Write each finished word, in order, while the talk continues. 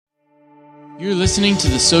You're listening to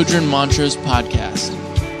the Sojourn Montrose podcast.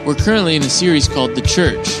 We're currently in a series called The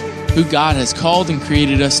Church, Who God Has Called and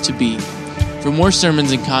Created Us to Be. For more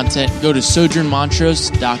sermons and content, go to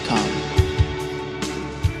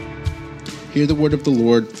sojournmontrose.com. Hear the word of the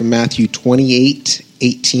Lord from Matthew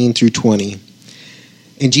 28:18 through 20.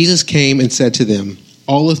 And Jesus came and said to them,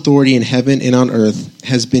 "All authority in heaven and on earth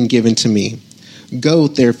has been given to me. Go,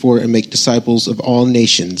 therefore, and make disciples of all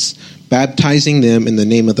nations, baptizing them in the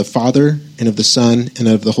name of the Father, and of the Son, and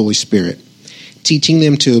of the Holy Spirit, teaching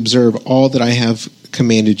them to observe all that I have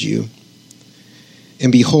commanded you.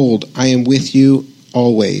 And behold, I am with you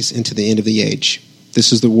always into the end of the age."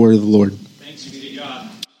 This is the word of the Lord. Thanks be to God.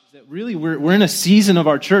 That really, we're in a season of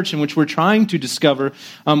our church in which we're trying to discover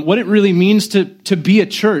what it really means to be a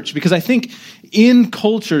church. Because I think in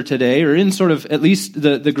culture today, or in sort of at least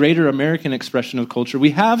the greater American expression of culture,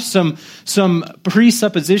 we have some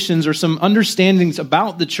presuppositions or some understandings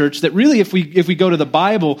about the church that really, if we go to the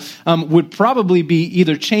Bible, would probably be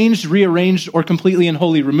either changed, rearranged, or completely and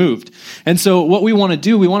wholly removed. And so what we want to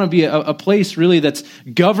do, we want to be a place really that's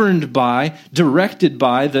governed by, directed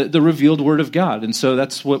by the revealed Word of God. And so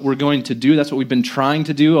that's what we're going to do. That's what we've been trying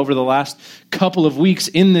to do over the last couple of weeks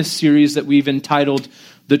in this series that we've entitled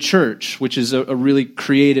The Church, which is a really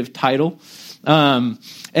creative title. And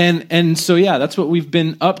so, yeah, that's what we've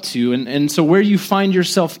been up to. And so where you find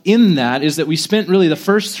yourself in that is that we spent really the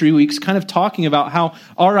first 3 weeks kind of talking about how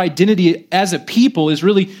our identity as a people is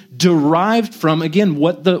really derived from, again,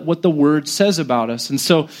 what the Word says about us. And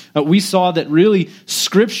so we saw that really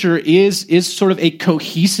Scripture is sort of a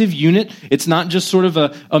cohesive unit. It's not just sort of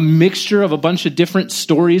a mixture of a bunch of different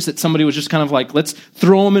stories that somebody was just kind of like, let's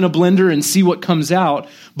throw them in a blender and see what comes out.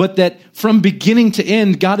 But that from beginning to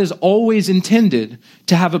end, God has always intended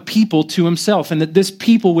to have a people to himself, and that this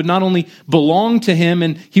people would not only belong to him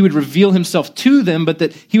and he would reveal himself to them, but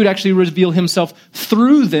that he would actually reveal himself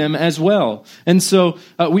through them as well. And so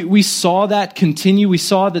we saw that continue. We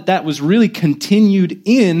saw that was really continued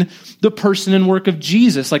in the person and work of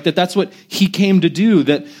Jesus, like that's what he came to do,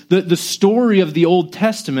 that the story of the Old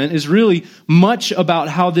Testament is really much about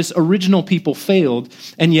how this original people failed,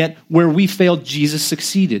 and yet where we failed, Jesus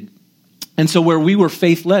succeeded. And so where we were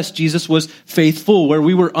faithless, Jesus was faithful. Where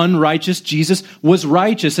we were unrighteous, Jesus was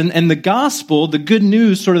righteous. And the gospel, the good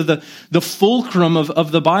news, sort of the fulcrum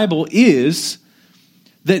of the Bible is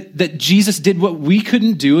that Jesus did what we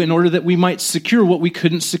couldn't do in order that we might secure what we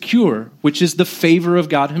couldn't secure, which is the favor of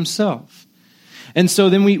God himself. And so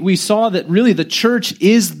then we saw that really the church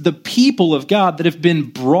is the people of God that have been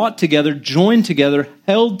brought together, joined together,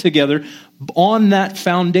 held together on that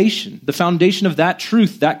foundation, the foundation of that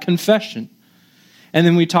truth, that confession. And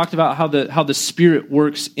then we talked about how the Spirit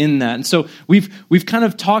works in that. And so we've kind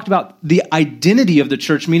of talked about the identity of the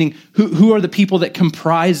church, meaning who are the people that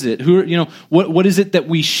comprise it? What is it that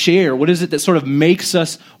we share? What is it that sort of makes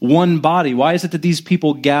us one body? Why is it that these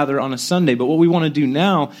people gather on a Sunday? But what we want to do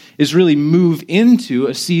now is really move into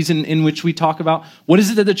a season in which we talk about what is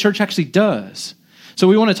it that the church actually does. So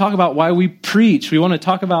we want to talk about why we preach. We want to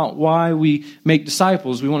talk about why we make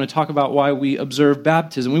disciples. We want to talk about why we observe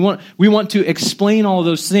baptism. We want to explain all of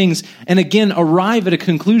those things and again arrive at a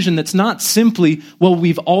conclusion that's not simply, well,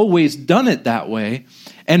 we've always done it that way,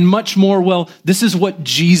 and much more, well, this is what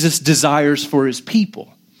Jesus desires for his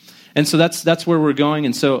people. And so that's where we're going.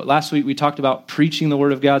 And so last week we talked about preaching the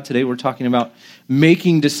Word of God. Today we're talking about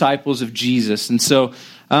making disciples of Jesus. And so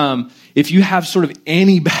if you have sort of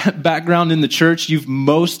any background in the church, you've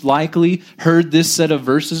most likely heard this set of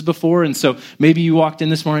verses before. And so maybe you walked in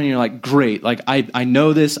this morning and you're like, great, like I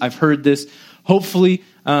know this, I've heard this. Hopefully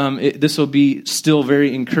this will be still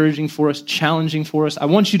very encouraging for us, challenging for us. I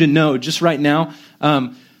want you to know just right now,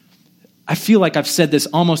 I feel like I've said this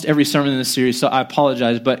almost every sermon in this series, so I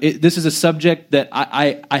apologize, but this is a subject that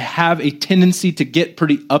I have a tendency to get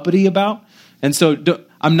pretty uppity about. And so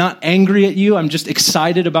I'm not angry at you. I'm just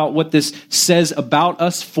excited about what this says about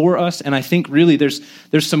us, for us. And I think really there's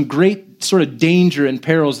some great sort of danger and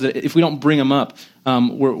perils that if we don't bring them up,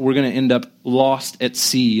 we're going to end up lost at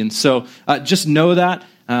sea. And so just know that.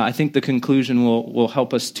 I think the conclusion will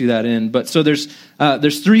help us to that end. But so there's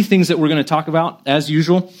 3 things that we're going to talk about as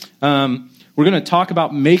usual. We're going to talk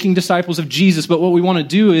about making disciples of Jesus, but what we want to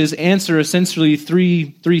do is answer essentially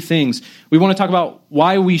three things. We want to talk about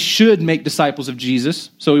why we should make disciples of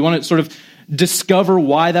Jesus. So we want to sort of discover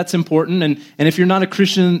why that's important. And if you're not a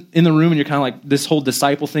Christian in the room and you're kind of like, this whole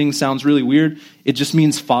disciple thing sounds really weird, it just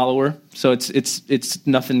means follower. So it's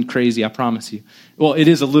nothing crazy, I promise you. Well, it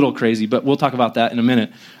is a little crazy, but we'll talk about that in a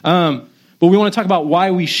minute. But we want to talk about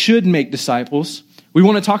why we should make disciples. We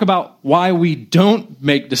want to talk about why we don't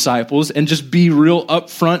make disciples and just be real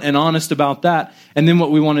upfront and honest about that. And then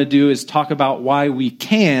what we want to do is talk about why we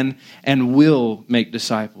can and will make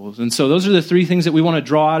disciples. And so those are the three things that we want to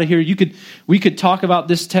draw out of here. We could talk about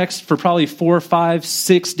this text for probably 4, 5,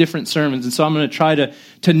 6 different sermons. And so I'm going to try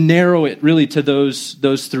to narrow it really to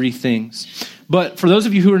those three things. But for those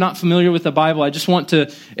of you who are not familiar with the Bible, I just want to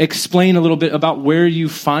explain a little bit about where you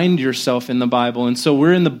find yourself in the Bible. And so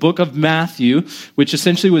we're in the book of Matthew, which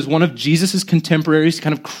essentially was one of Jesus' contemporaries,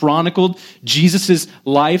 kind of chronicled Jesus'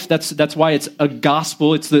 life. That's why it's a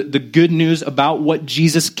gospel. It's the good news about what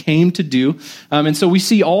Jesus came to do. And so we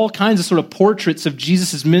see all kinds of sort of portraits of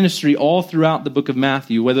Jesus' ministry all throughout the book of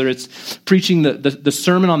Matthew, whether it's preaching the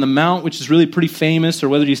Sermon on the Mount, which is really pretty famous, or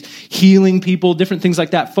whether he's healing people, different things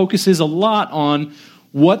like that, focuses a lot on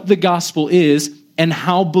what the gospel is and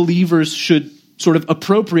how believers should sort of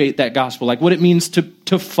appropriate that gospel, like what it means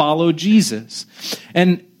to follow Jesus.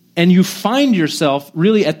 And you find yourself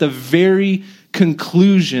really at the very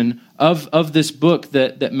conclusion of this book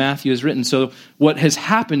that Matthew has written. So what has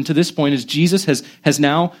happened to this point is Jesus has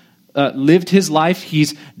now lived his life.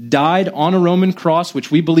 He's died on a Roman cross,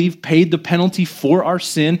 which we believe paid the penalty for our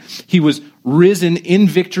sin. He was risen in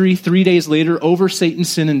victory 3 days later over Satan's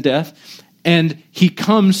sin and death. And he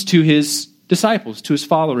comes to his disciples, to his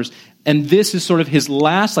followers. And this is sort of his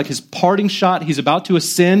last, like his parting shot. He's about to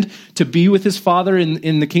ascend to be with his Father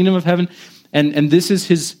in the kingdom of heaven. And this is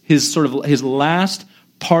his sort of his last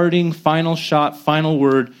parting, final shot, final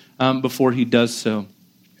word before he does so.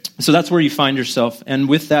 So that's where you find yourself. And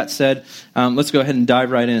with that said, let's go ahead and dive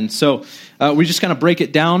right in. So we just kind of break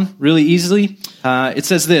it down really easily. It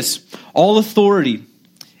says this: all authority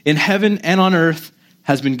in heaven and on earth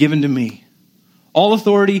has been given to me. All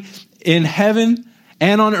authority in heaven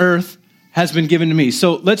and on earth has been given to me.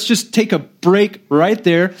 So let's just take a break right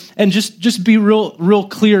there and just be real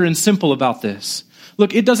clear and simple about this.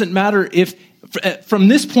 Look, it doesn't matter if, from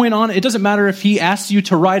this point on, it doesn't matter if he asks you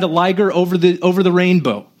to ride a liger over the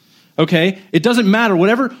rainbow. Okay? It doesn't matter.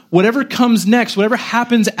 Whatever comes next, whatever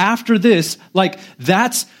happens after this, like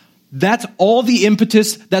that's all the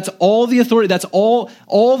impetus, that's all the authority, that's all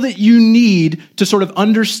that you need to sort of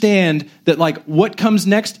understand that, like, what comes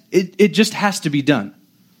next, it just has to be done.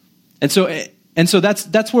 And so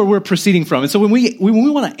that's where we're proceeding from. And so when we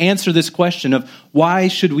want to answer this question of why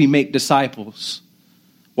should we make disciples?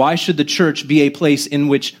 Why should the church be a place in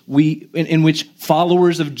which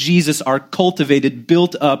followers of Jesus are cultivated,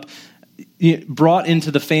 built up, brought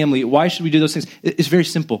into the family? Why should we do those things? It's very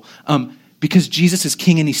simple. Because Jesus is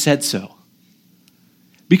king and he said so.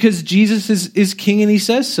 Because Jesus is king and he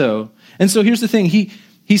says so. And so here's the thing.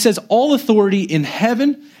 He says all authority in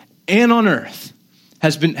heaven and on earth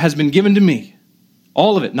has been given to me.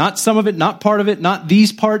 All of it. Not some of it, not part of it, not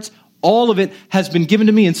these parts. All of it has been given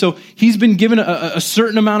to me. And so he's been given a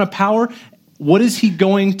certain amount of power. What is he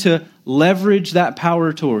going to leverage that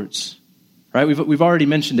power towards? Right? We've already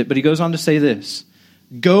mentioned it, but he goes on to say this.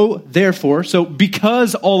 Go, therefore, so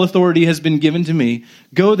because all authority has been given to me,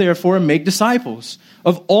 go, therefore, and make disciples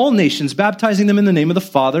of all nations, baptizing them in the name of the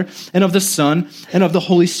Father and of the Son and of the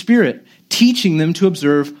Holy Spirit, teaching them to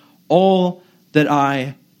observe all that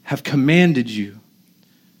I have commanded you.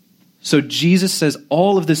 So Jesus says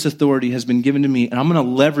all of this authority has been given to me, and I'm going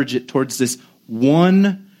to leverage it towards this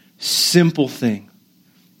one simple thing.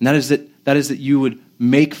 And that is that you would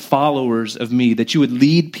make followers of me, that you would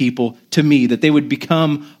lead people to me, that they would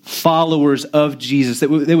become followers of Jesus, that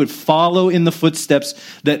they would follow in the footsteps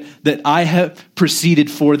that I have preceded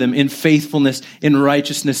for them in faithfulness, in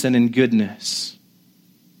righteousness, and in goodness.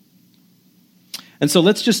 And so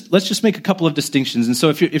let's just make a couple of distinctions. And so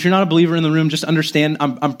if you're not a believer in the room, just understand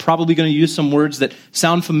I'm probably going to use some words that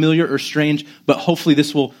sound familiar or strange, but hopefully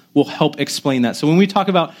this will help explain that. So when we talk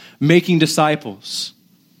about making disciples,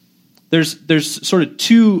 there's sort of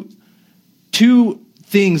two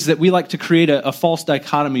things that we like to create a false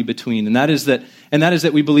dichotomy between, and that is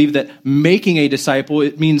that we believe that making a disciple,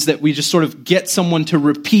 it means that we just sort of get someone to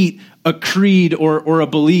repeat a creed or a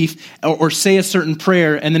belief or say a certain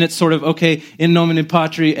prayer, and then it's sort of, okay, in nomine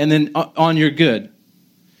patri, and then on you're good.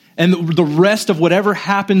 And the rest of whatever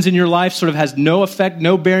happens in your life sort of has no effect,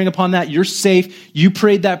 no bearing upon that. You're safe. You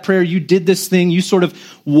prayed that prayer. You did this thing. You sort of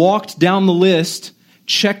walked down the list,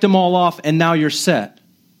 checked them all off, and now you're set.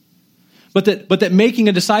 But that making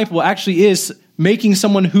a disciple actually is making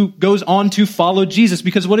someone who goes on to follow Jesus.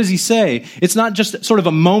 Because what does he say? It's not just sort of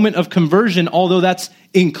a moment of conversion, although that's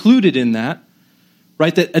included in that,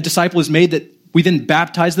 right? That a disciple is made, that we then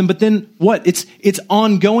baptize them. But then what? It's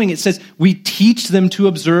ongoing. It says we teach them to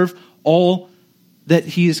observe all that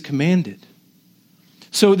he has commanded.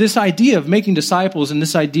 So this idea of making disciples and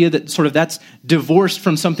this idea that sort of that's divorced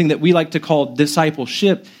from something that we like to call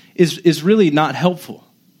discipleship is really not helpful.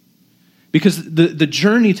 Because the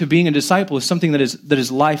journey to being a disciple is something that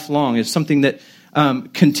is lifelong, is something that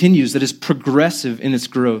continues, that is progressive in its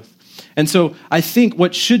growth. And so I think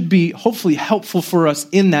what should be hopefully helpful for us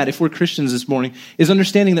in that, if we're Christians this morning, is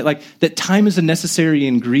understanding that that time is a necessary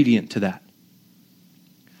ingredient to that.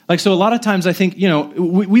 So a lot of times I think,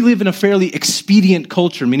 we live in a fairly expedient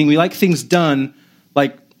culture, meaning we like things done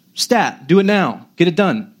stat, do it now, get it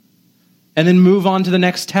done. And then move on to the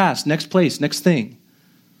next task, next place, next thing.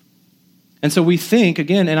 And so we think,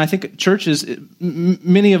 again, and I think churches,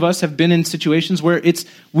 many of us have been in situations where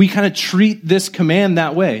we kind of treat this command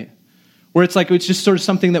that way, where it's just sort of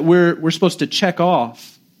something that we're supposed to check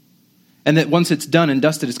off, and that once it's done and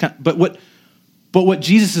dusted, it's but what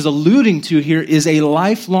Jesus is alluding to here is a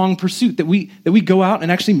lifelong pursuit, that we go out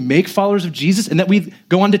and actually make followers of Jesus, and that we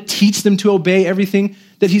go on to teach them to obey everything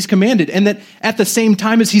that he's commanded, and that at the same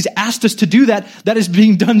time as he's asked us to do that, that is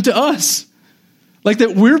being done to us.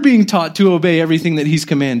 That we're being taught to obey everything that he's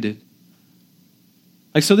commanded.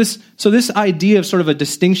 So this idea of sort of a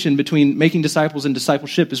distinction between making disciples and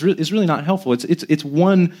discipleship is really not helpful. It's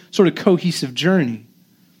one sort of cohesive journey.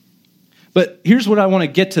 But here's what I want to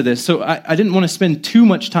get to this. So I didn't want to spend too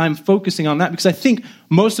much time focusing on that, because I think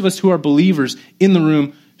most of us who are believers in the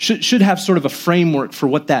room should have sort of a framework for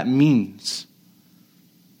what that means.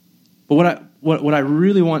 But what I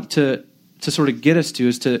really want to sort of get us to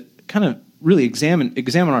is to kind of really examine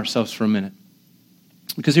ourselves for a minute.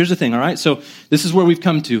 Because here's the thing, all right? So this is where we've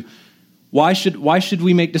come to. Why should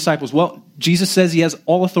we make disciples? Well, Jesus says he has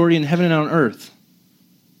all authority in heaven and on earth.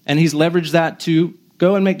 And he's leveraged that to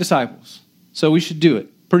go and make disciples. So we should do it.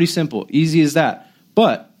 Pretty simple. Easy as that.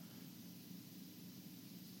 But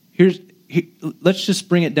let's just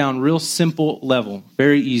bring it down real simple level.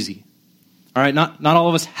 Very easy. All right, not all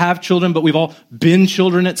of us have children, but we've all been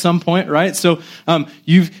children at some point, right? So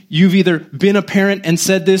you've either been a parent and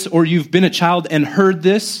said this, or you've been a child and heard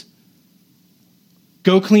this.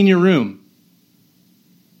 Go clean your room.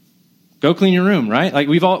 Go clean your room, right?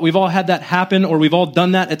 We've all had that happen, or we've all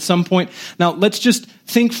done that at some point. Now, let's just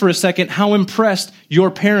think for a second how impressed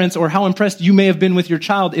your parents, or how impressed you may have been with your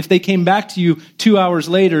child, if they came back to you 2 hours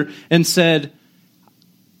later and said,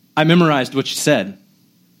 I memorized what you said.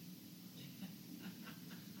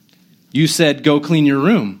 You said, go clean your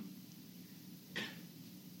room.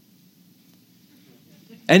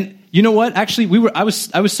 And you know what? Actually, I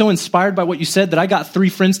was so inspired by what you said that I got 3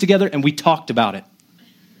 friends together and we talked about it.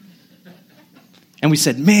 And we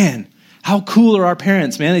said, man, how cool are our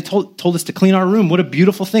parents, man? They told us to clean our room. What a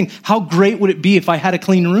beautiful thing. How great would it be if I had a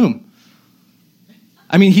clean room?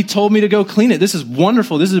 I mean, he told me to go clean it. This is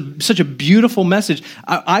wonderful. This is such a beautiful message.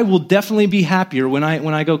 I will definitely be happier when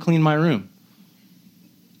I go clean my room.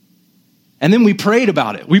 And then we prayed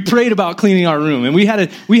about it. We prayed about cleaning our room, and we had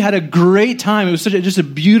a great time. It was just a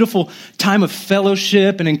beautiful time of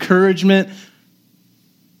fellowship and encouragement.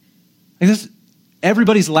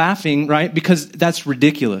 Everybody's laughing, right? Because that's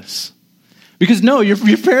ridiculous. Because no,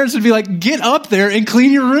 your parents would be like, get up there and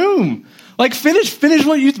clean your room. Finish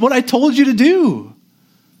what I told you to do.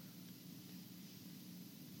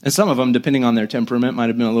 And some of them, depending on their temperament, might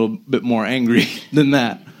have been a little bit more angry than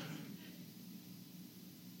that.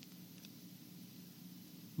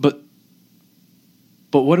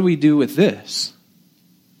 But what do we do with this?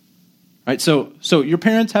 Right? So your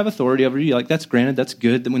parents have authority over you. That's granted, that's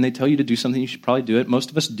good. That when they tell you to do something, you should probably do it.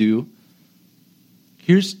 Most of us do.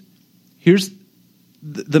 Here's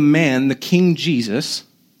the man, the King Jesus,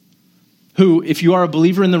 who, if you are a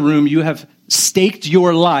believer in the room, you have staked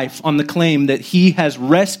your life on the claim that he has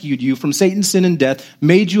rescued you from Satan's sin and death,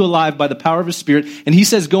 made you alive by the power of his Spirit, and he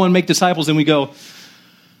says, go and make disciples, and we go,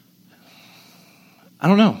 I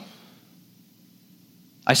don't know.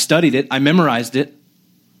 I studied it. I memorized it.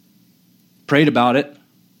 Prayed about it.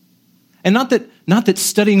 And not that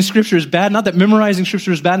studying Scripture is bad, not that memorizing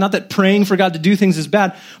Scripture is bad, not that praying for God to do things is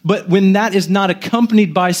bad, but when that is not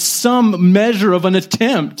accompanied by some measure of an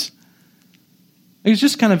attempt, it's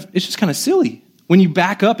just kind of silly when you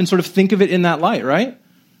back up and sort of think of it in that light, right?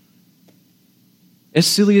 As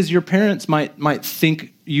silly as your parents might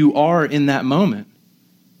think you are in that moment,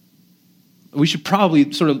 we should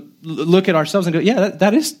probably sort of look at ourselves and go, yeah,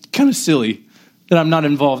 that is kind of silly that I'm not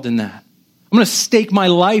involved in that. I'm going to stake my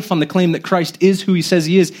life on the claim that Christ is who he says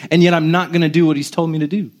he is, and yet I'm not going to do what he's told me to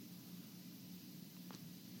do.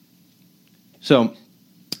 So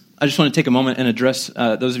I just want to take a moment and address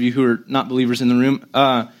those of you who are not believers in the room,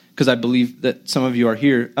 because I believe that some of you are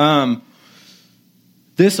here.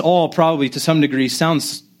 This all probably to some degree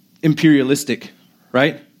sounds imperialistic,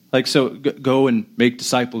 right? Like, so go and make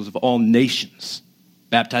disciples of all nations,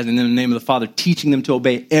 baptizing them in the name of the Father, teaching them to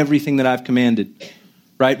obey everything that I've commanded,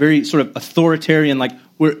 right? Very sort of authoritarian,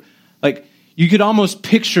 you could almost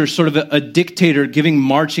picture sort of a dictator giving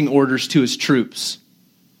marching orders to his troops,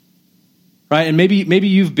 right? And maybe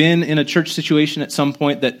you've been in a church situation at some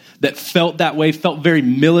point that felt that way, felt very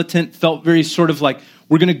militant, felt very sort of like,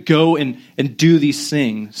 we're going to go and do these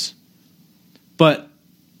things. But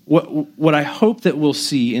what I hope that we'll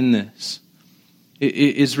see in this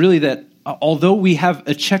is really that although we have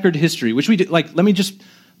a checkered history, which we do, like, let me just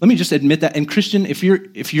admit that. And Christian, if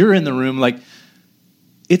you're in the room, like,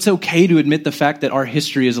 it's okay to admit the fact that our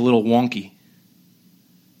history is a little wonky.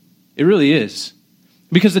 It really is.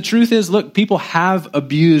 Because the truth is, look, people have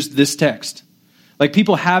abused this text. Like,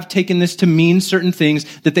 people have taken this to mean certain things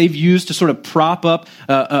that they've used to sort of prop up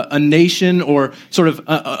a nation or sort of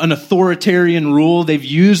an authoritarian rule. They've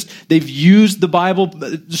used the Bible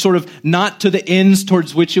sort of not to the ends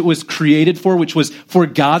towards which it was created for, which was for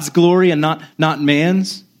God's glory and not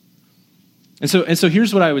man's. And so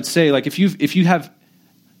here's what I would say: like, if you have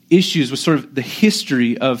issues with sort of the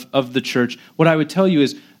history of the church, what I would tell you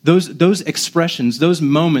is those expressions, those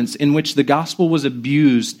moments in which the gospel was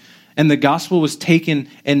abused and the gospel was taken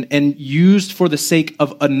and used for the sake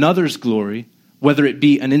of another's glory, whether it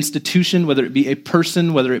be an institution, whether it be a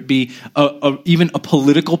person, whether it be even a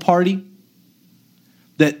political party,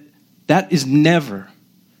 that is never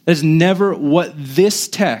what this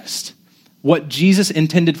text, what Jesus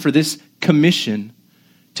intended for this commission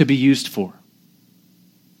to be used for.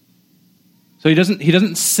 So he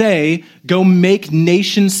doesn't say, go make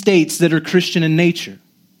nation states that are Christian in nature.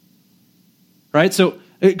 Right? So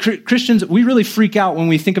Christians, we really freak out when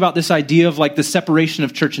we think about this idea of like the separation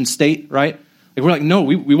of church and state, right? Like, we're like, no,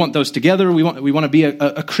 we want those together. We want to be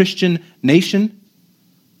a Christian nation.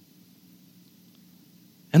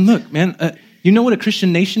 And look, man, you know what a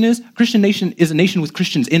Christian nation is? A Christian nation is a nation with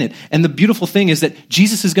Christians in it. And the beautiful thing is that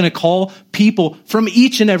Jesus is going to call people from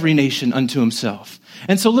each and every nation unto himself.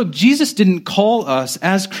 And so look, Jesus didn't call us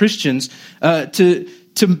as Christians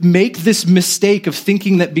to make this mistake of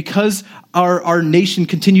thinking that because our nation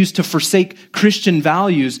continues to forsake Christian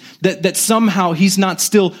values, that somehow he's not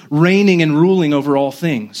still reigning and ruling over all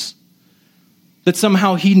things. That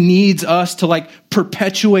somehow he needs us to like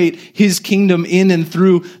perpetuate his kingdom in and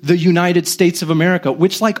through the United States of America,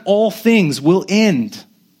 which, like all things, will end.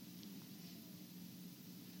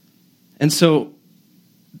 And so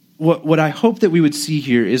what I hope that we would see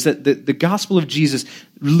here is that the gospel of Jesus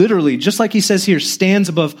literally, just like he says here, stands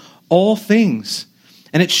above all things.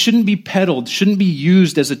 And it shouldn't be peddled, shouldn't be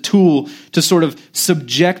used as a tool to sort of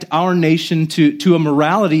subject our nation to a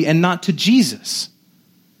morality and not to Jesus.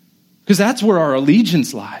 Because that's where our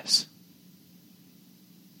allegiance lies.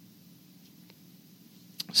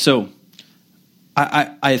 So,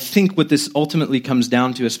 I think what this ultimately comes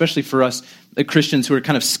down to, especially for us Christians who are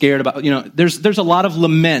kind of scared about, there's a lot of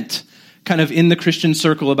lament kind of in the Christian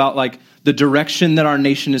circle about like the direction that our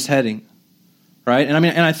nation is heading, right? And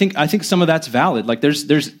I think some of that's valid. Like there's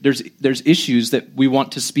issues that we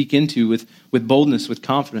want to speak into with boldness, with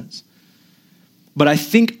confidence. But I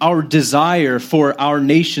think our desire for our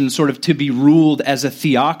nation sort of to be ruled as a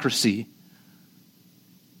theocracy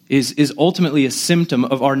is ultimately a symptom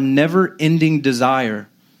of our never-ending desire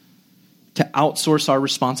to outsource our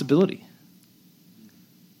responsibility.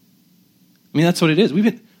 I mean, that's what it is.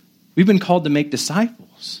 We've been called to make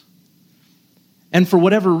disciples. And for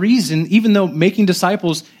whatever reason, even though making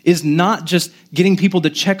disciples is not just getting people to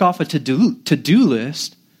check off a to-do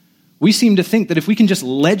list, we seem to think that if we can just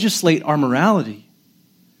legislate our morality,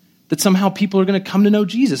 that somehow people are going to come to know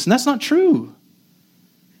Jesus. And that's not true.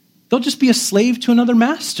 They'll just be a slave to another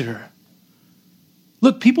master.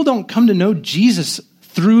 Look, people don't come to know Jesus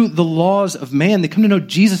through the laws of man. They come to know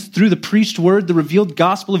Jesus through the preached word, the revealed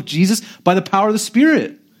gospel of Jesus by the power of the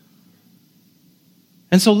Spirit.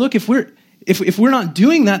 And so look, if we're not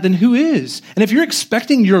doing that, then who is? And if you're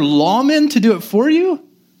expecting your lawmen to do it for you,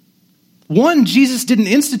 one, Jesus didn't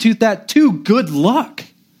institute that. Two, good luck.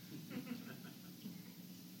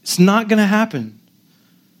 It's not going to happen.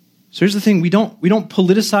 So here's the thing, we don't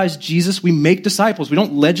politicize Jesus, we make disciples. We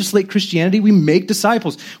don't legislate Christianity, we make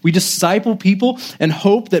disciples. We disciple people and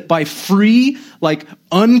hope that by free, like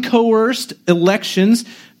uncoerced elections,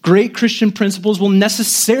 great Christian principles will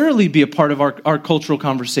necessarily be a part of our cultural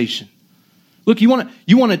conversation. Look, you want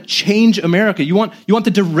to change America. You want the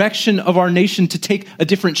direction of our nation to take a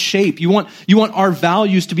different shape. You want our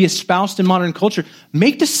values to be espoused in modern culture.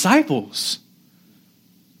 Make disciples.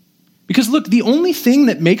 Because look, the only thing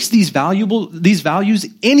that makes these values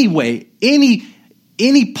anyway, any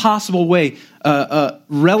any possible way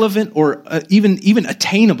relevant or even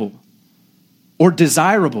attainable or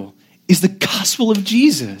desirable is the gospel of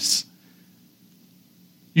Jesus.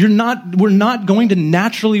 We're not going to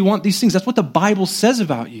naturally want these things. That's what the Bible says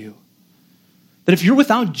about you. That if you're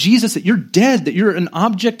without Jesus, that you're dead, that you're an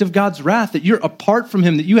object of God's wrath, that you're apart from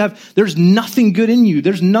him, that there's nothing good in you,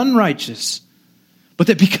 there's none righteous. But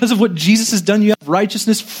that because of what Jesus has done, you have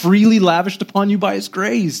righteousness freely lavished upon you by his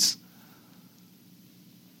grace.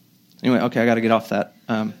 Anyway, okay, I got to get off that.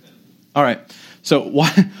 All right, so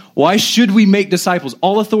why should we make disciples?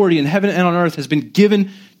 All authority in heaven and on earth has been given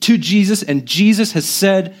to Jesus, and Jesus has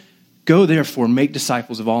said, go therefore, make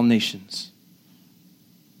disciples of all nations.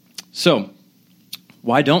 So,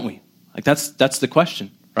 why don't we? Like that's the question,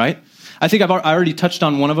 right? I think I already touched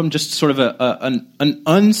on one of them, just sort of an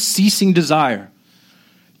unceasing desire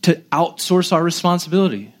to outsource our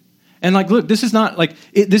responsibility. And like, look, this is not like,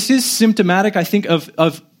 this is symptomatic, I think, of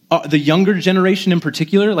the younger generation in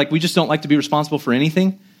particular. Like, we just don't like to be responsible for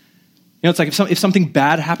anything. You know, it's like if something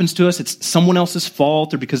bad happens to us, it's someone else's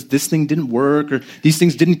fault, or because this thing didn't work, or these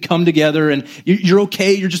things didn't come together, and you're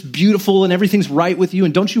okay, you're just beautiful, and everything's right with you,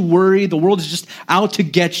 and don't you worry, the world is just out to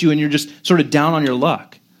get you, and you're just sort of down on your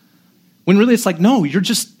luck. When really it's like, no, you're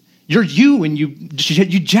you, and you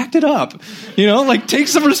jacked it up. You know, like, take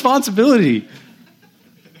some responsibility.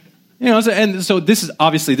 You know, and so this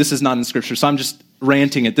is not in Scripture, so I'm just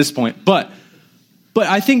ranting at this point, But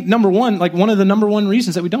I think number one, like one of the number one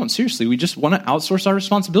reasons that we don't, seriously, we just want to outsource our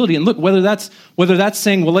responsibility. And look, whether that's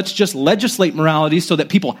saying, well, let's just legislate morality so that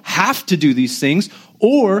people have to do these things,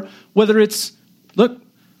 or whether it's, look,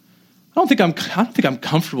 I don't think I'm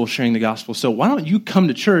comfortable sharing the gospel. So why don't you come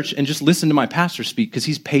to church and just listen to my pastor speak, because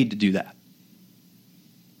he's paid to do that.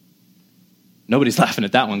 Nobody's laughing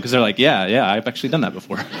at that one because they're like, yeah, I've actually done that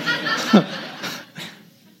before.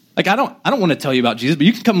 Like, I don't want to tell you about Jesus, but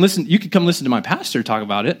you can come listen to my pastor talk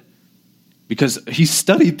about it because he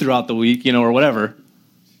studied throughout the week, you know, or whatever.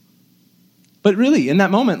 But really, in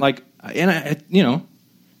that moment, like, you know,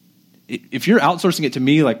 if you're outsourcing it to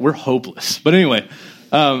me, like, we're hopeless. But anyway,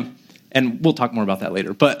 and we'll talk more about that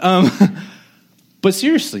later. But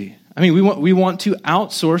seriously, I mean, we want to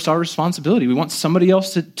outsource our responsibility. We want somebody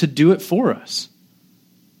else to do it for us.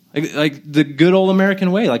 Like the good old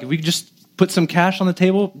American way. Like, if we could just put some cash on the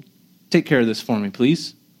table, take care of this for me,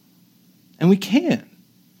 please. And we can.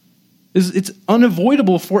 It's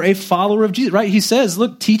unavoidable for a follower of Jesus, right? He says,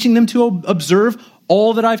 look, teaching them to observe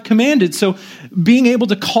all that I've commanded. So being able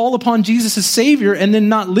to call upon Jesus as Savior and then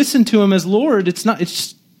not listen to him as Lord, it's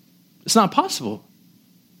not possible.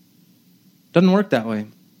 Doesn't work that way.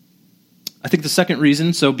 I think the second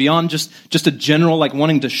reason, so beyond just a general like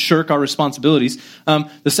wanting to shirk our responsibilities,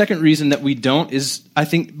 the second reason that we don't is, I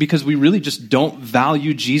think, because we really just don't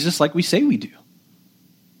value Jesus like we say we do.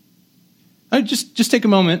 Just take a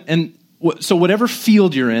moment, and so whatever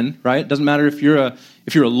field you're in, right? It doesn't matter if you're a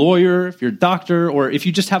lawyer, if you're a doctor, or if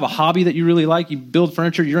you just have a hobby that you really like, you build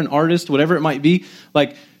furniture, you're an artist, whatever it might be.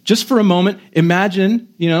 Like, just for a moment,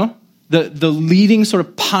 imagine, you know, the leading sort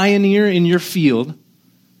of pioneer in your field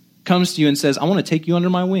comes to you and says, I want to take you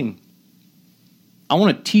under my wing. I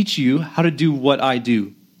want to teach you how to do what I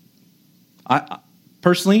do.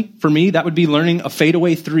 Personally, for me, that would be learning a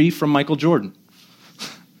fadeaway 3 from Michael Jordan.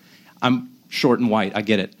 I'm short and white, I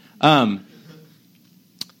get it. But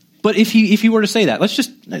if he were to say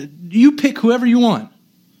that, you pick whoever you want.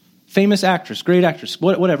 Famous actress, great actress,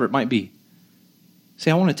 whatever it might be.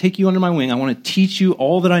 Say, I want to take you under my wing. I want to teach you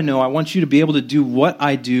all that I know. I want you to be able to do what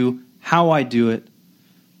I do, how I do it.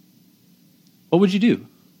 What would you do?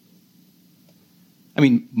 I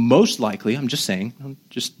mean, most likely, I'm just saying,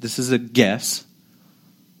 this is a guess,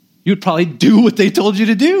 you would probably do what they told you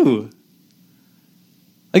to do.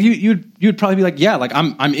 Like, you'd probably be like, yeah, like,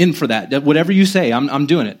 I'm in for that. Whatever you say, I'm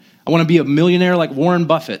doing it. I want to be a millionaire like Warren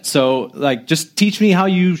Buffett. So, like, just teach me how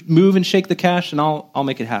you move and shake the cash, and I'll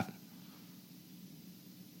make it happen.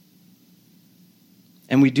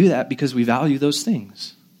 And we do that because we value those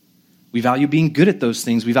things. We value being good at those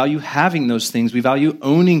things. We value having those things. We value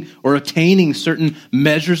owning or attaining certain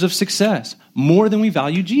measures of success more than we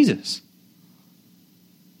value Jesus.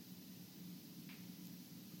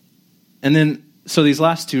 And then, so these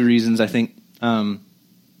last two reasons, I think,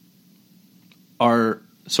 are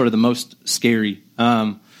sort of the most scary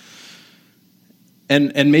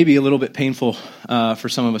and maybe a little bit painful for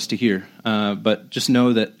some of us to hear. But just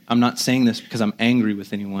know that I'm not saying this because I'm angry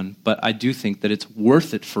with anyone, but I do think that it's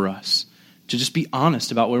worth it for us to just be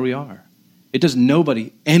honest about where we are. It does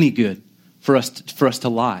nobody any good for us to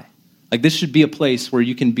lie. Like, this should be a place where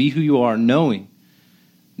you can be who you are, knowing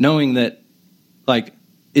that, like,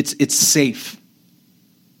 it's safe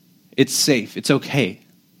It's safe. It's okay.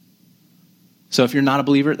 So if you're not a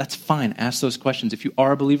believer, that's fine. Ask those questions. If you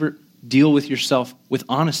are a believer, deal with yourself with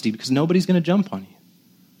honesty because nobody's going to jump on you.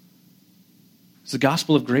 So the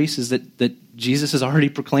gospel of grace is that Jesus has already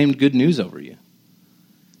proclaimed good news over you.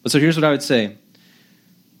 But so here's what I would say.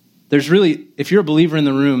 There's really, if you're a believer in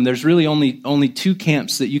the room, there's really only two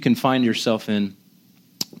camps that you can find yourself in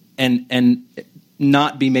and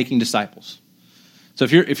not be making disciples. So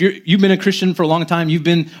if you've been a Christian for a long time, you've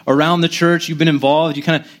been around the church, you've been involved, you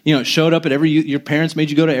kind of showed up at your parents made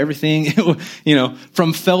you go to everything,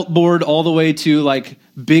 from felt board all the way to like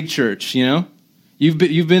big church,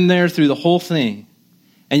 You've been there through the whole thing.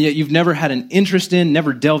 And yet you've never had an interest in,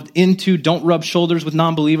 never delved into, don't rub shoulders with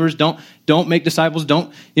non-believers, don't make disciples,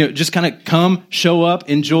 don't, just kind of come, show up,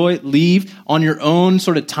 enjoy, leave on your own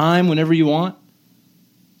sort of time whenever you want.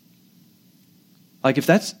 Like if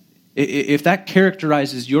that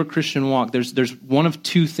characterizes your Christian walk, there's one of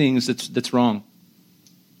two things that's wrong.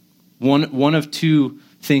 One of two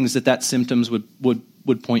things that symptoms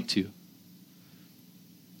would point to.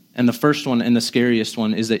 And the first one and the scariest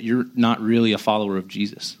one is that you're not really a follower of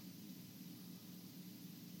Jesus.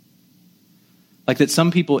 Like that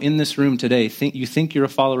some people in this room today think you're a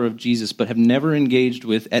follower of Jesus, but have never engaged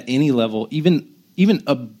with at any level, even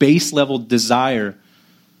a base level desire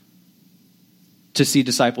to see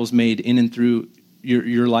disciples made in and through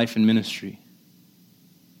your life and ministry.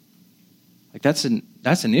 Like that's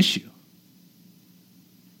an issue.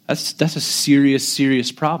 That's a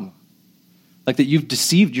serious problem. Like that you've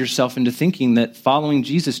deceived yourself into thinking that following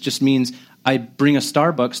Jesus just means I bring a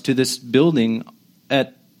Starbucks to this building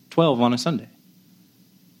at 12 on a Sunday.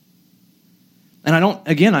 And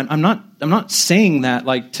I'm not saying that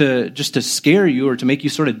like to scare you or to make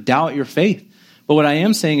you sort of doubt your faith. But what I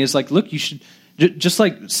am saying is like, look, you should, just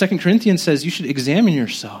like 2 Corinthians says, you should examine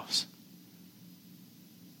yourselves.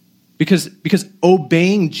 Because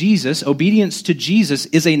obeying Jesus, obedience to Jesus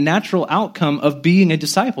is a natural outcome of being a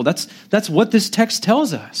disciple. That's what this text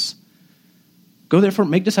tells us. Go therefore,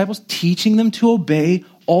 make disciples, teaching them to obey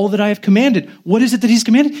all that I have commanded. What is it that he's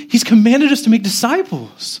commanded? He's commanded us to make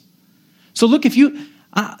disciples. So look,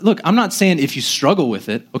 I'm not saying if you struggle with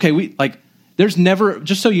it, okay, there's never,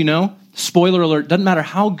 just so you know, spoiler alert, doesn't matter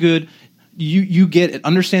how good you get at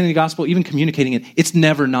understanding the gospel, even communicating it, it's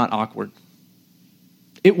never not awkward.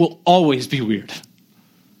 It will always be weird.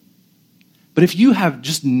 But if you have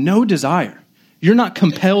just no desire, you're not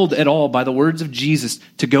compelled at all by the words of Jesus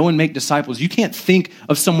to go and make disciples. You can't think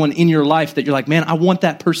of someone in your life that you're like, man, I want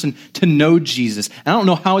that person to know Jesus. And I don't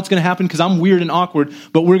know how it's going to happen because I'm weird and awkward,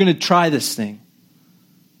 but we're going to try this thing.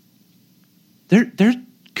 There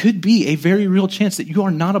could be a very real chance that you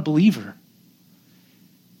are not a believer.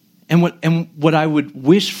 And what I would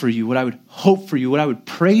wish for you, what I would hope for you, what I would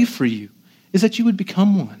pray for you, is that you would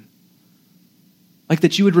become one. Like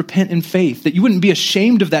that you would repent in faith, that you wouldn't be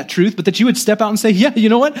ashamed of that truth, but that you would step out and say, yeah, you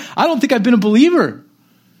know what? I don't think I've been a believer,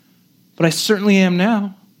 but I certainly am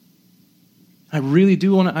now. I really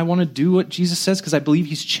do want to do what Jesus says because I believe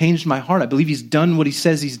he's changed my heart. I believe he's done what he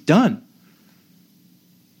says he's done.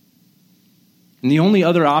 And the only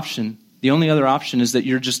other option is that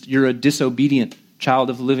you're a disobedient child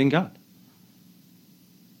of the living God.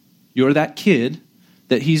 You're that kid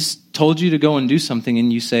that he's told you to go and do something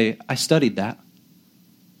and you say, I studied that.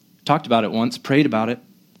 Talked about it once, prayed about it,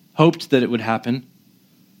 hoped that it would happen,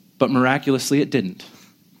 but miraculously it didn't.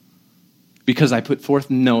 Because I put forth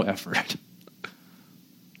no effort.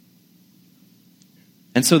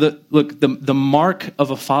 And so the mark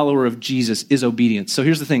of a follower of Jesus is obedience. So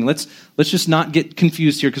here's the thing. Let's just not get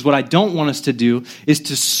confused here, because what I don't want us to do is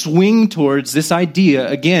to swing towards this idea,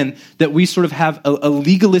 again, that we sort of have a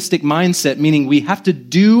legalistic mindset, meaning we have to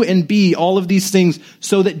do and be all of these things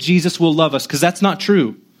so that Jesus will love us, because that's not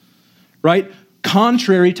true, right?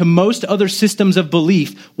 Contrary to most other systems of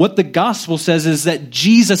belief, what the gospel says is that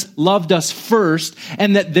Jesus loved us first,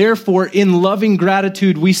 and that therefore in loving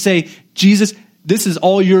gratitude we say, Jesus, this is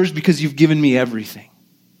all yours because you've given me everything.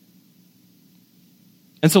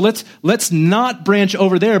 And so let's not branch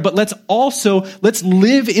over there, but let's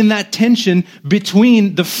live in that tension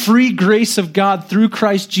between the free grace of God through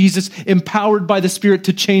Christ Jesus, empowered by the Spirit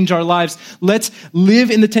to change our lives. Let's live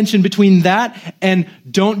in the tension between that and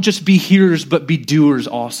don't just be hearers, but be doers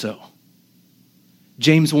also.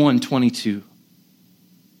 James 1:22.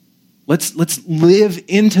 Let's live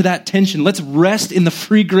into that tension. Let's rest in the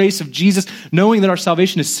free grace of Jesus, knowing that our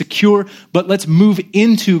salvation is secure, but let's move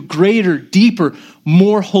into greater, deeper,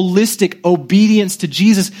 more holistic obedience to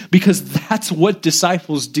Jesus, because that's what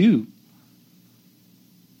disciples do.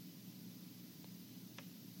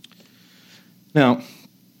 Now,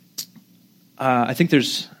 I think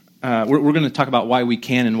there's we're going to talk about why we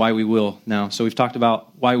can and why we will now. So we've talked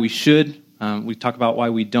about why we should, we've talked about why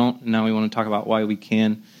we don't, and now we want to talk about why we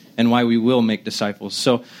can and why we will make disciples.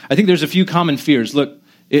 So I think there's a few common fears. Look,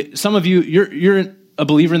 some of you, you're a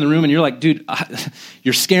believer in the room, and you're like, dude,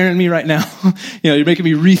 you're scaring me right now. You're making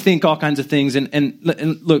me rethink all kinds of things. And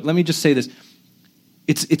look, let me just say this.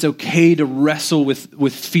 It's okay to wrestle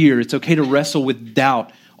with fear. It's okay to wrestle with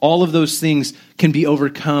doubt. All of those things can be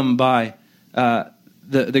overcome by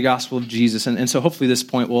the gospel of Jesus. And so hopefully this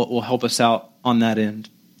point will help us out on that end.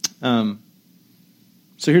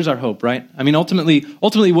 So here's our hope, right? I mean, ultimately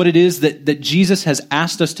what it is that Jesus has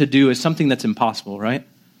asked us to do is something that's impossible, right?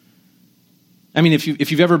 I mean, if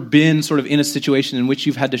you've ever been sort of in a situation in which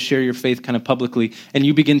you've had to share your faith kind of publicly and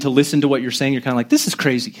you begin to listen to what you're saying, you're kind of like, this is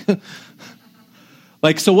crazy.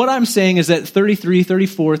 So what I'm saying is that 33,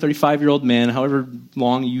 34, 35-year-old man, however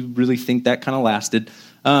long you really think that kind of lasted,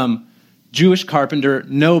 Jewish carpenter,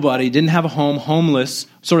 nobody, didn't have a home, homeless,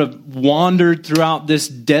 sort of wandered throughout this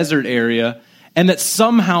desert area, and that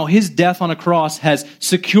somehow his death on a cross has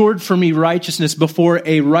secured for me righteousness before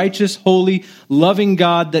a righteous, holy, loving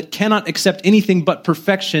God that cannot accept anything but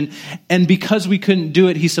perfection, and because we couldn't do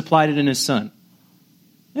it, he supplied it in his son.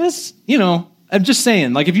 Yes, I'm just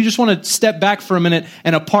saying, if you just want to step back for a minute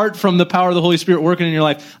and apart from the power of the Holy Spirit working in your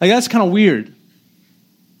life, that's kind of weird.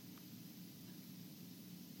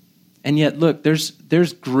 And yet, look,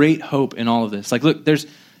 there's great hope in all of this. Look,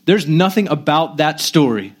 there's nothing about that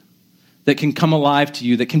story that can come alive to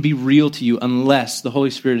you, that can be real to you, unless the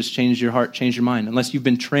Holy Spirit has changed your heart, changed your mind, unless you've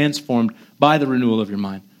been transformed by the renewal of your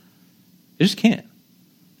mind. It just can't.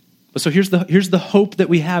 But so here's the hope that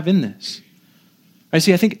we have in this. I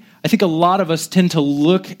see. I think a lot of us tend to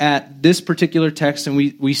look at this particular text, and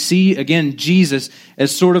we see again Jesus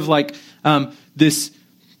as sort of like this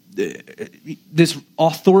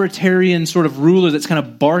authoritarian sort of ruler that's kind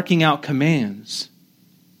of barking out commands.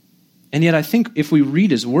 And yet I think if we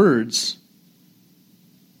read his words,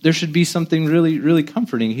 there should be something really, really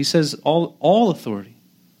comforting. He says all authority.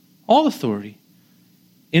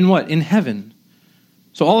 In what? In heaven.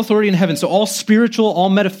 So all authority in heaven. So all spiritual, all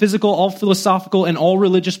metaphysical, all philosophical, and all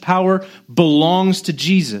religious power belongs to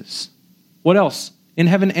Jesus. What else? In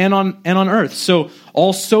heaven and on earth. So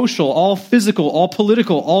all social, all physical, all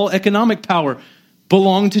political, all economic power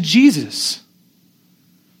belong to Jesus.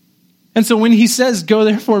 And so when he says, go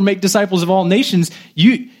therefore and make disciples of all nations,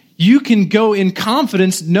 you can go in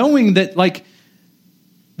confidence knowing that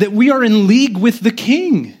that we are in league with the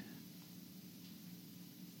King.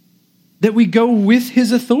 That we go with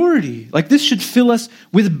his authority. This should fill us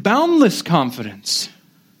with boundless confidence.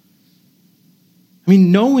 I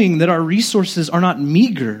mean, knowing that our resources are not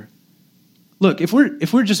meager. Look, if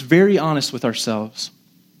we're just very honest with ourselves,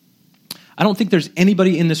 I don't think there's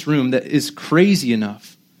anybody in this room that is crazy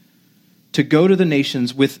enough to go to the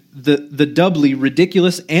nations with the doubly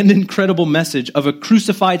ridiculous and incredible message of a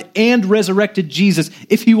crucified and resurrected Jesus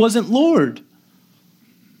if he wasn't Lord.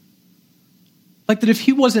 That if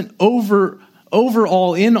he wasn't over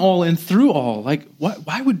all, in through all,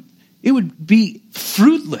 why would it would be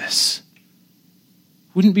fruitless?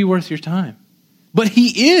 Wouldn't be worth your time. But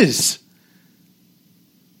he is.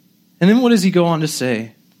 And then what does he go on to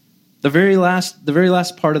say? The very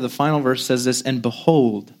last part of the final verse says this, and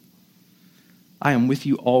behold, I am with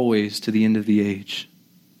you always to the end of the age.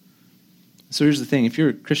 So here's the thing. If you're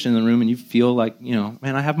a Christian in the room and you feel man,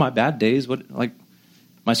 I have my bad days. What, am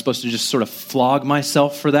I supposed to just sort of flog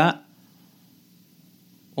myself for that?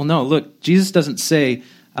 Well, no, look, Jesus doesn't say,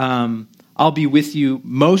 I'll be with you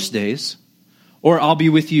most days, or I'll be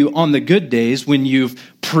with you on the good days when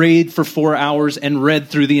you've prayed for 4 hours and read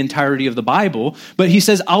through the entirety of the Bible. But he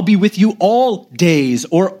says, I'll be with you all days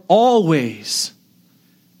or always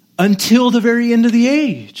until the very end of the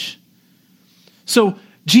age. So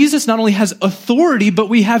Jesus not only has authority, but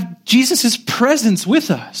we have Jesus' presence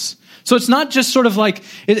with us. So it's not just sort of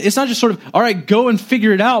all right, go and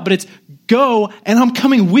figure it out, but it's go and I'm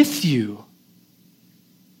coming with you.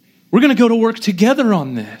 We're going to go to work together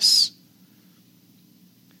on this.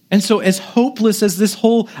 And so as hopeless as this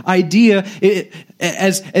whole idea,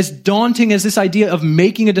 as daunting as this idea of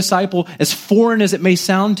making a disciple, as foreign as it may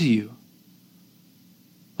sound to you,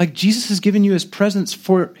 Jesus has given you his presence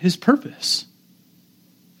for his purpose.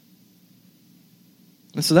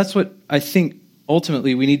 And so that's what I think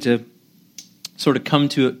ultimately we need to sort of come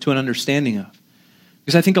to an understanding of.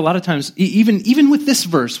 Because I think a lot of times, even with this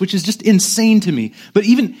verse, which is just insane to me, but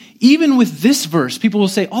even with this verse, people will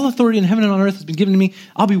say, all authority in heaven and on earth has been given to me.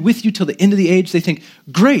 I'll be with you till the end of the age. They think,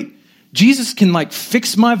 great, Jesus can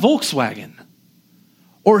fix my Volkswagen.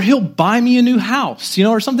 Or he'll buy me a new house,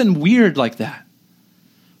 or something weird like that.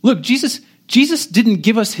 look, Jesus didn't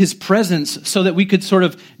give us his presence so that we could sort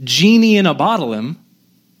of genie in a bottle him.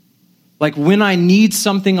 Like when I need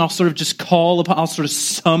something, I'll sort of just I'll sort of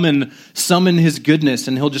summon his goodness,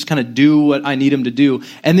 and he'll just kind of do what I need him to do.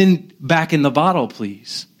 And then back in the bottle,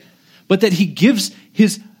 please. But that he gives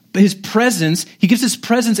his presence, he gives his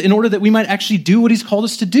presence in order that we might actually do what he's called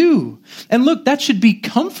us to do. And look, that should be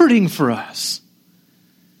comforting for us.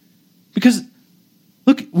 Because,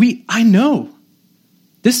 look, I know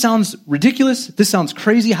this sounds ridiculous. This sounds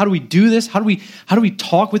crazy. How do we do this? How do we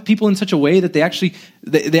talk with people in such a way that they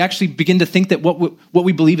actually begin to think that what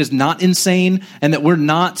we believe is not insane and that we're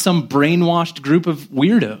not some brainwashed group of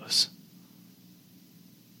weirdos?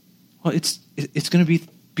 Well, it's going to be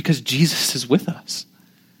because Jesus is with us.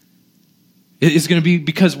 It's going to be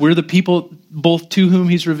because we're the people both to whom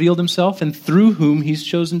he's revealed himself and through whom he's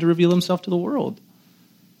chosen to reveal himself to the world.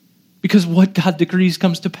 Because what God decrees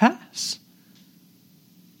comes to pass.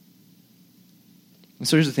 And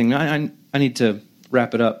so here's the thing. I need to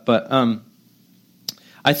wrap it up, but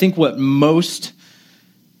I think what most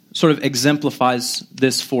sort of exemplifies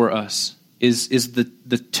this for us is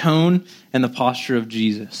the tone and the posture of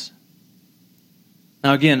Jesus.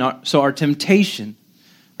 Now again, our temptation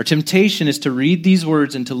is to read these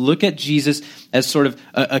words and to look at Jesus as sort of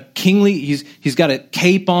a kingly, he's got a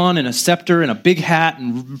cape on and a scepter and a big hat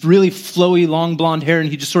and really flowy long blonde hair, and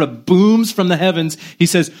he just sort of booms from the heavens. He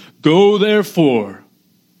says, "Go therefore."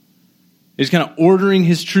 He's kind of ordering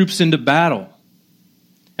his troops into battle.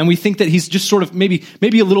 And we think that he's just sort of maybe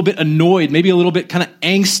a little bit annoyed, maybe a little bit kind of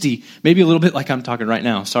angsty, maybe a little bit like I'm talking right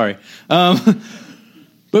now, sorry. But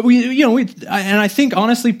I think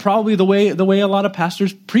honestly, probably the way a lot of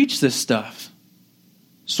pastors preach this stuff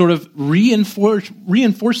sort of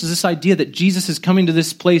reinforces this idea that Jesus is coming to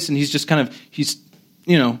this place and he's just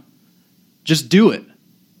just do it.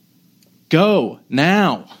 Go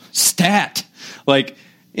now, stat. Like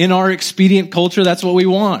in our expedient culture, that's what we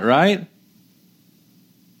want, right?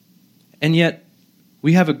 And yet,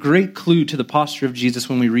 we have a great clue to the posture of Jesus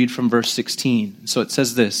when we read from verse 16. So it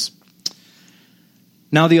says this: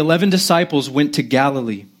 "Now the 11 disciples went to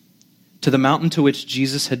Galilee, to the mountain to which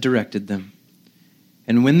Jesus had directed them.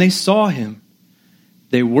 And when they saw him,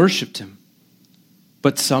 they worshiped him,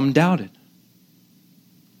 but some doubted."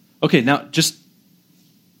 Okay, now just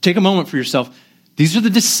take a moment for yourself. These are the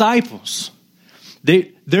disciples.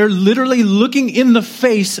 They're literally looking in the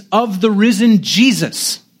face of the risen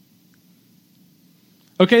Jesus.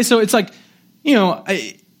 Okay, so it's like,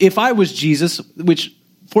 if I was Jesus, which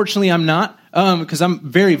fortunately I'm not, because I'm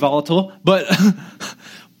very volatile, but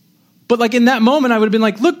like in that moment I would have been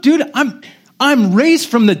like, "Look, dude, I'm raised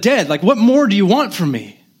from the dead. Like, what more do you want from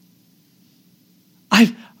me?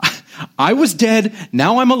 I was dead,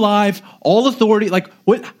 now I'm alive, all authority. Like,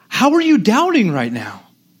 what? How are you doubting right now?"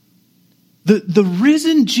 The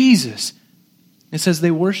risen Jesus, it says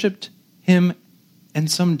they worshiped him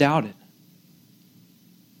and some doubted.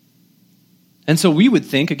 And so we would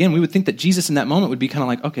think that Jesus in that moment would be kind of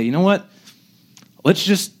like, "Okay, you know what? We'll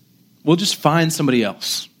just find somebody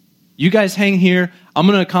else. You guys hang here. I'm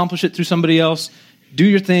going to accomplish it through somebody else. Do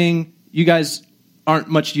your thing. You guys aren't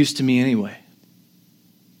much use to me anyway.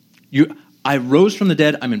 I rose from the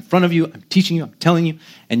dead. I'm in front of you. I'm teaching you. I'm telling you.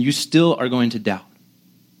 And you still are going to doubt."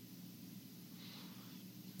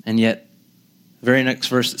 And yet, the very next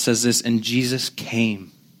verse, it says this: "And Jesus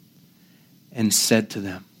came and said to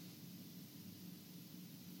them."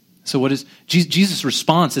 So what is Jesus'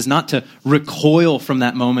 response is not to recoil from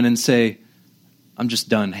that moment and say, "I'm just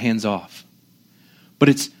done, hands off." But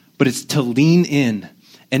it's to lean in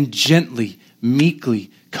and gently, meekly,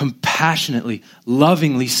 compassionately,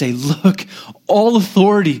 lovingly say, "Look, all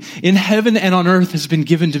authority in heaven and on earth has been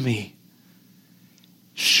given to me.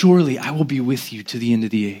 Surely I will be with you to the end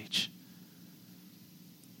of the age."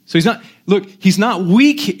 So he's not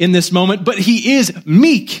weak in this moment, but he is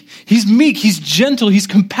meek. He's meek, he's gentle, he's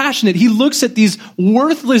compassionate. He looks at these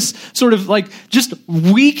worthless, sort of like just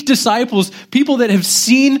weak disciples, people that have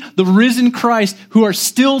seen the risen Christ who are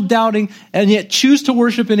still doubting and yet choose to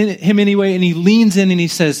worship him anyway. And he leans in and he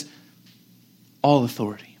says, all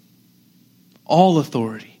authority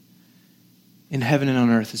in heaven and on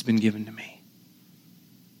earth has been given to me.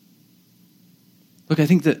 Look, I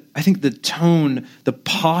think the tone, the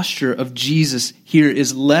posture of Jesus here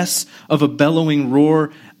is less of a bellowing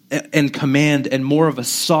roar and command and more of a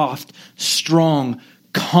soft, strong,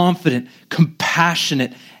 confident,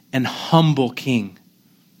 compassionate, and humble king.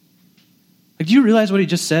 Like, do you realize what he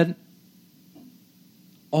just said?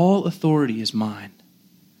 All authority is mine.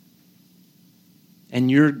 And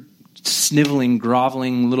you're sniveling,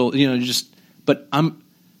 groveling little, but I'm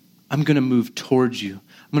going to move towards you.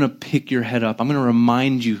 I'm going to pick your head up. I'm going to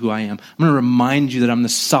remind you who I am. I'm going to remind you that I'm the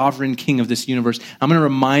sovereign king of this universe. I'm going to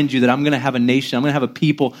remind you that I'm going to have a nation. I'm going to have a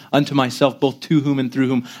people unto myself, both to whom and through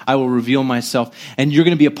whom I will reveal myself. And you're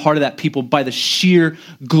going to be a part of that people by the sheer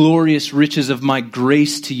glorious riches of my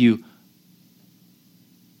grace to you.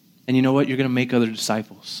 And you know what? You're going to make other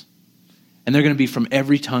disciples. And they're going to be from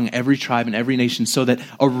every tongue, every tribe, and every nation, so that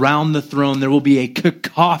around the throne there will be a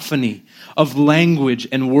cacophony of language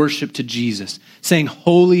and worship to Jesus, saying,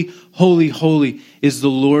 holy, holy, holy is the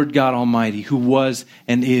Lord God Almighty, who was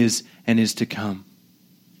and is to come.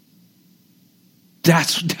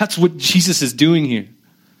 That's what Jesus is doing here.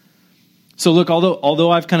 So look, although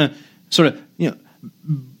I've kind of sort of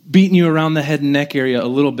beaten you around the head and neck area a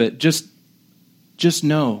little bit, just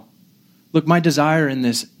know. Look, my desire in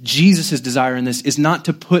this, Jesus' desire in this, is not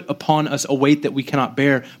to put upon us a weight that we cannot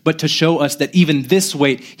bear, but to show us that even this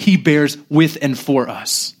weight he bears with and for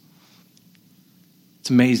us. It's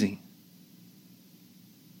amazing.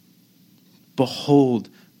 Behold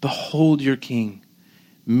your King,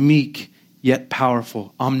 meek yet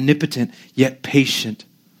powerful, omnipotent yet patient.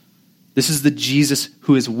 This is the Jesus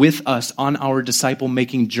who is with us on our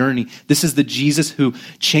disciple-making journey. This is the Jesus who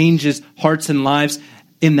changes hearts and lives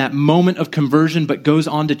in that moment of conversion, but goes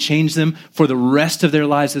on to change them for the rest of their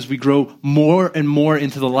lives as we grow more and more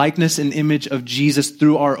into the likeness and image of Jesus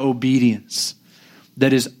through our obedience.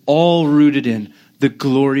 That is all rooted in the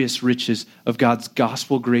glorious riches of God's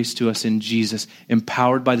gospel grace to us in Jesus,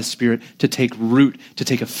 empowered by the Spirit to take root, to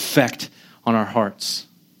take effect on our hearts.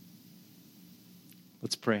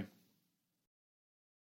 Let's pray.